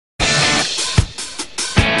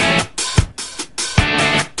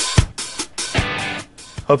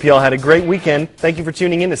Hope you all had a great weekend. Thank you for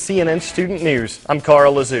tuning in to CNN Student News. I'm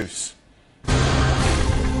Carl Lazouz.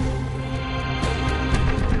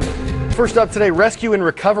 First up today, rescue and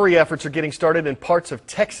recovery efforts are getting started in parts of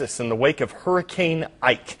Texas in the wake of Hurricane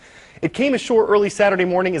Ike. It came ashore early Saturday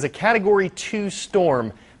morning as a Category 2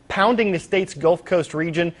 storm, pounding the state's Gulf Coast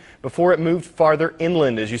region before it moved farther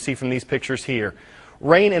inland, as you see from these pictures here.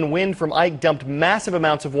 Rain and wind from Ike dumped massive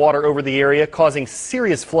amounts of water over the area, causing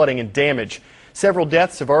serious flooding and damage. Several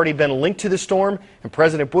deaths have already been linked to the storm, and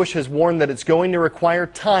President Bush has warned that it's going to require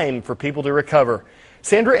time for people to recover.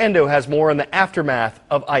 Sandra Endo has more on the aftermath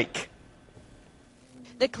of Ike.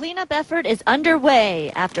 The cleanup effort is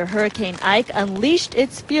underway after Hurricane Ike unleashed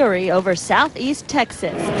its fury over southeast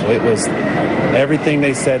Texas. So it was everything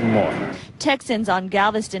they said and more. Texans on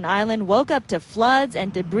Galveston Island woke up to floods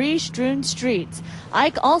and debris-strewn streets.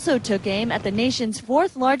 Ike also took aim at the nation's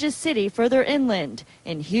fourth largest city further inland.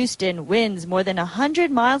 In Houston, winds more than 100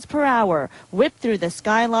 miles per hour whipped through the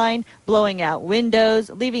skyline, blowing out windows,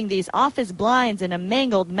 leaving these office blinds in a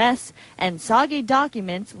mangled mess, and soggy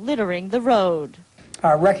documents littering the road.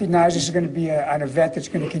 Recognize this is going to be an event that's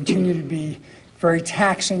going to continue to be very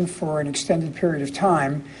taxing for an extended period of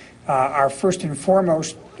time. Our first and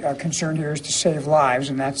foremost concern here is to save lives,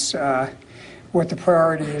 and that's what the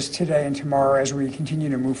priority is today and tomorrow as we continue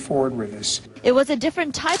to move forward with this. It was a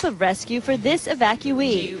different type of rescue for this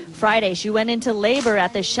evacuee. Friday, she went into labor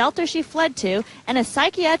at the shelter she fled to, and a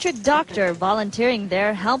psychiatric doctor volunteering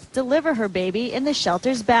there helped deliver her baby in the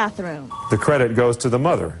shelter's bathroom. The credit goes to the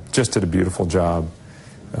mother. Just did a beautiful job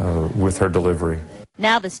with her delivery.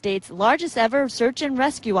 Now the state's largest ever search and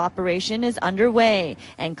rescue operation is underway,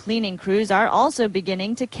 and cleaning crews are also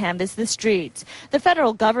beginning to canvass the streets. The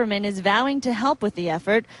federal government is vowing to help with the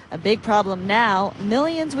effort. A big problem now,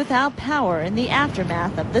 millions without power in the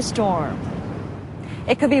aftermath of the storm.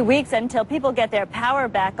 It could be weeks until people get their power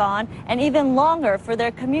back on, and even longer for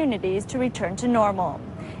their communities to return to normal.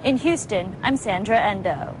 In Houston, I'm Sandra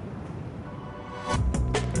Endo.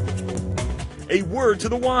 A word to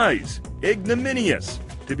the wise. Ignominious,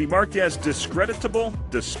 to be marked as discreditable,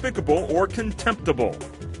 despicable, or contemptible.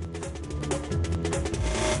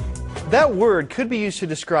 That word could be used to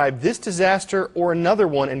describe this disaster or another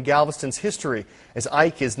one in Galveston's history, as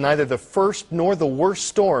Ike is neither the first nor the worst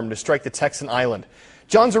storm to strike the Texan island.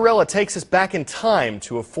 John Zarella takes us back in time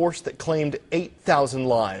to a force that claimed 8,000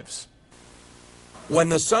 lives. When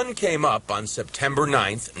the sun came up on September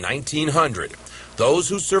 9th, 1900, those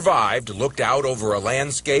who survived looked out over a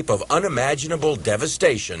landscape of unimaginable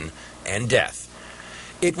devastation and death.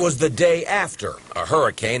 It was the day after a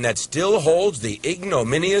hurricane that still holds the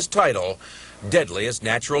ignominious title, deadliest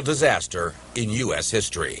natural disaster in U.S.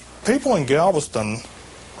 history. People in Galveston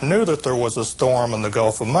knew that there was a storm in the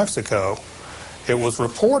Gulf of Mexico. It was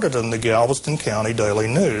reported in the Galveston County Daily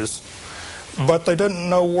News, but they didn't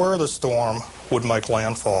know where the storm would make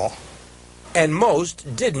landfall. And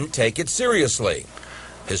most didn't take it seriously.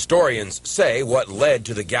 Historians say what led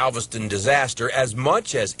to the Galveston disaster, as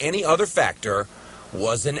much as any other factor,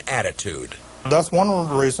 was an attitude. That's one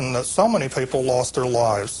reason that so many people lost their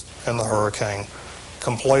lives in the hurricane: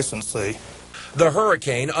 complacency. The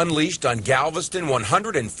hurricane unleashed on Galveston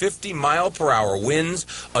 150-mile-per-hour winds,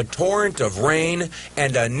 a torrent of rain,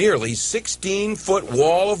 and a nearly 16-foot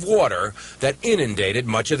wall of water that inundated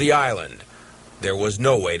much of the island. There was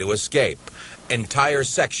no way to escape. Entire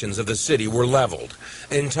sections of the city were leveled.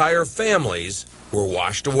 Entire families were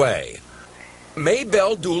washed away.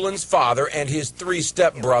 Maybelle Doolin's father and his 3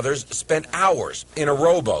 stepbrothers spent hours in a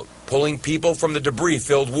rowboat pulling people from the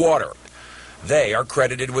debris-filled water. They are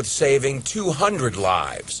credited with saving 200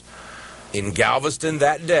 lives. In Galveston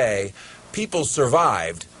that day, people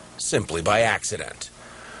survived simply by accident.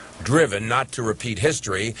 Driven not to repeat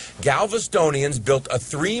history, Galvestonians built a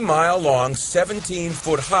 3-mile-long,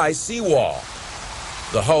 17-foot-high seawall.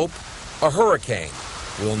 The hope, a hurricane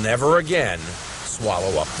will never again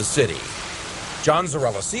swallow up the city. John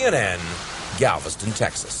Zarella, CNN, Galveston,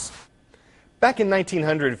 Texas. Back in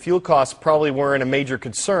 1900, fuel costs probably weren't a major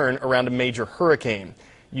concern around a major hurricane.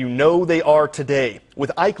 You know they are today.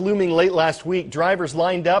 With Ike looming late last week, drivers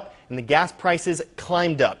lined up and the gas prices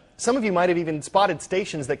climbed up. Some of you might have even spotted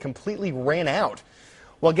stations that completely ran out.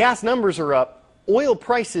 While gas numbers are up, oil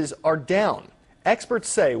prices are down. Experts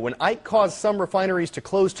say when Ike caused some refineries to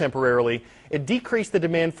close temporarily, it decreased the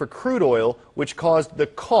demand for crude oil, which caused the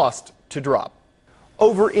cost to drop.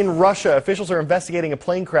 Over in Russia, officials are investigating a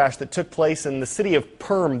plane crash that took place in the city of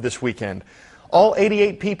Perm this weekend. All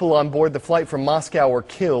 88 people on board the flight from Moscow were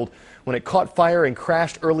killed when it caught fire and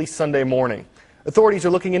crashed early Sunday morning. Authorities are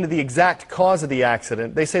looking into the exact cause of the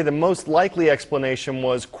accident. They say the most likely explanation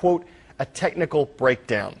was, quote, a technical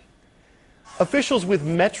breakdown. Officials with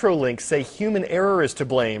Metrolink say human error is to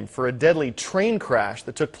blame for a deadly train crash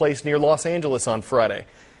that took place near Los Angeles on Friday.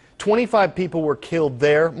 25 people were killed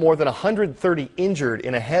there, more than 130 injured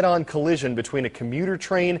in a head-on collision between a commuter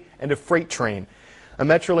train and a freight train. A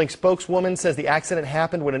Metrolink spokeswoman says the accident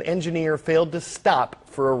happened when an engineer failed to stop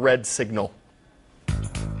for a red signal.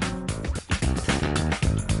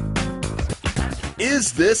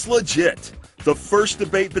 Is this legit? The first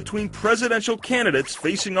debate between presidential candidates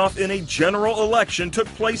facing off in a general election took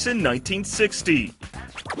place in 1960.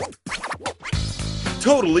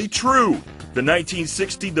 Totally true. The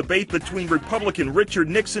 1960 debate between Republican Richard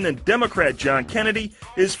Nixon and Democrat John Kennedy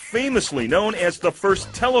is famously known as the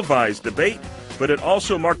first televised debate, but it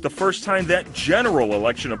also marked the first time that general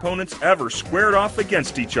election opponents ever squared off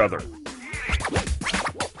against each other.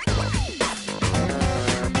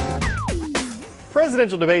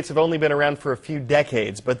 Presidential debates have only been around for a few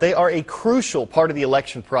decades, but they are a crucial part of the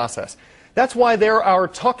election process. That's why they're our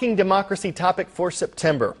Talking Democracy topic for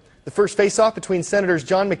September. The first face-off between Senators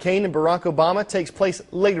John McCain and Barack Obama takes place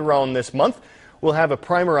later on this month. We'll have a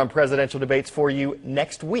primer on presidential debates for you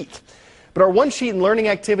next week. But our one-sheet and learning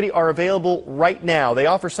activity are available right now. They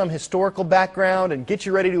offer some historical background and get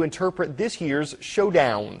you ready to interpret this year's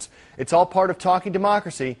showdowns. It's all part of Talking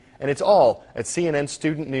Democracy, and it's all at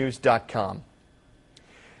cnnstudentnews.com.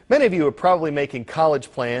 Many of you are probably making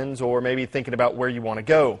college plans or maybe thinking about where you want to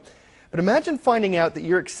go. But imagine finding out that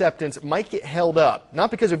your acceptance might get held up,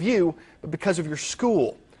 not because of you, but because of your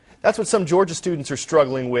school. That's what some Georgia students are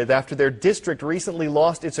struggling with after their district recently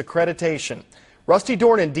lost its accreditation. Rusty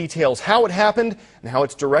Dornan details how it happened and how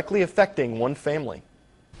it's directly affecting one family.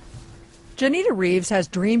 Janita Reeves has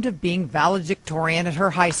dreamed of being valedictorian at her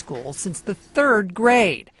high school since the 3rd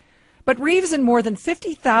grade. But Reeves and more than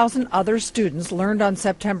 50,000 other students learned on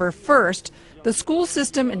September 1st the school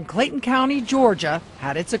system in Clayton County, Georgia,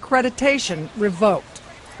 had its accreditation revoked.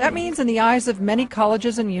 That means in the eyes of many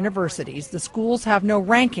colleges and universities, the schools have no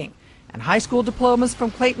ranking, and high school diplomas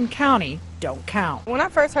from Clayton County don't count. When I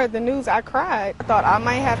first heard the news, I cried. I thought I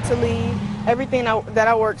might have to leave everything that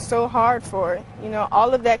I worked so hard for. You know,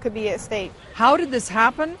 all of that could be at stake. How did this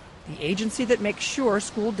happen? The agency that makes sure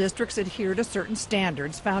school districts adhere to certain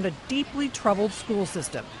standards found a deeply troubled school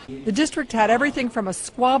system. The district had everything from a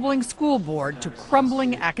squabbling school board to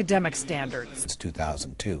crumbling academic standards. It's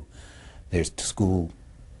 2002. Their school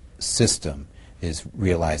system is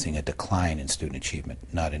realizing a decline in student achievement,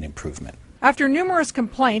 not an improvement. After numerous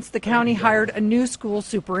complaints, the county hired a new school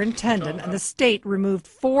superintendent and the state removed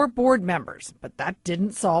 4 board members, but that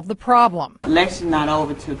didn't solve the problem. Election's not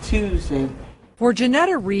over till Tuesday. For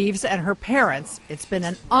Janetta Reeves and her parents, it's been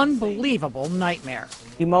an unbelievable nightmare.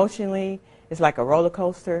 Emotionally, it's like a roller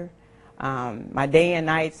coaster. My day and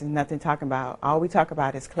nights is nothing to talk about. All we talk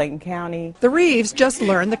about is Clayton County. The Reeves just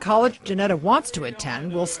learned the college Janetta wants to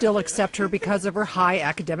attend will still accept her because of her high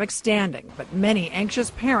academic standing. But many anxious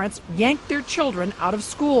parents yanked their children out of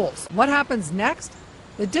schools. What happens next?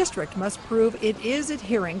 The district must prove it is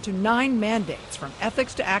adhering to 9 mandates from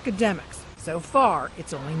ethics to academics. So far,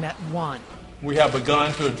 it's only met 1. We have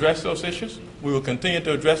begun to address those issues. We will continue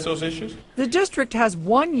to address those issues. The district has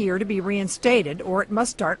 1 year to be reinstated, or it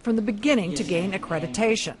must start from the beginning to gain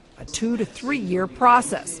accreditation, a 2 to 3 year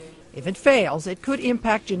process. If it fails, it could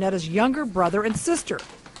impact Janetta's younger brother and sister,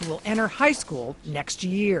 who will enter high school next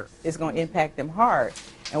year. It's going to impact them hard,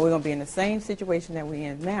 and we're going to be in the same situation that we're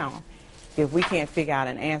in now. If we can't figure out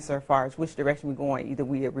an answer as far as which direction we're going, either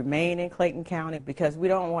we remain in Clayton County, because we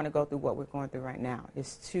don't want to go through what we're going through right now.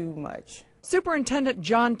 It's too much. Superintendent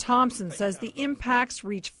John Thompson says the impacts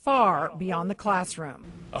reach far beyond the classroom.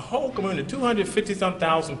 A whole community, 250-some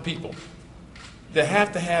thousand people that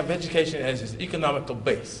have to have education as its economical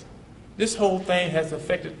base. This whole thing has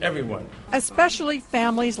affected everyone. Especially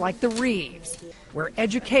families like the Reeves, where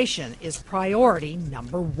education is priority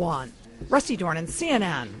number 1. Rusty Dornan,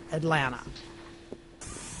 CNN, Atlanta.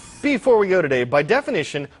 Before we go today, by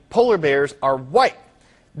definition, polar bears are white.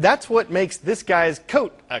 That's what makes this guy's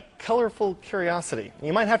coat a colorful curiosity.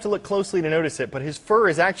 You might have to look closely to notice it, but his fur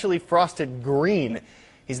is actually frosted green.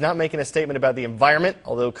 He's not making a statement about the environment,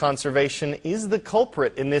 although conservation is the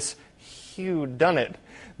culprit in this whodunit.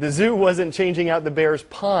 The zoo wasn't changing out the bear's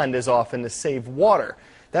pond as often to save water.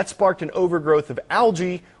 That sparked an overgrowth of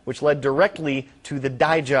algae, which led directly to the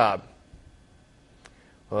dye job.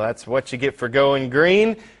 Well, that's what you get for going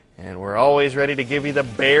green. And we're always ready to give you the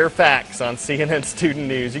bare facts on CNN Student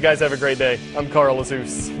News. You guys have a great day. I'm Carl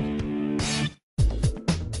Azus.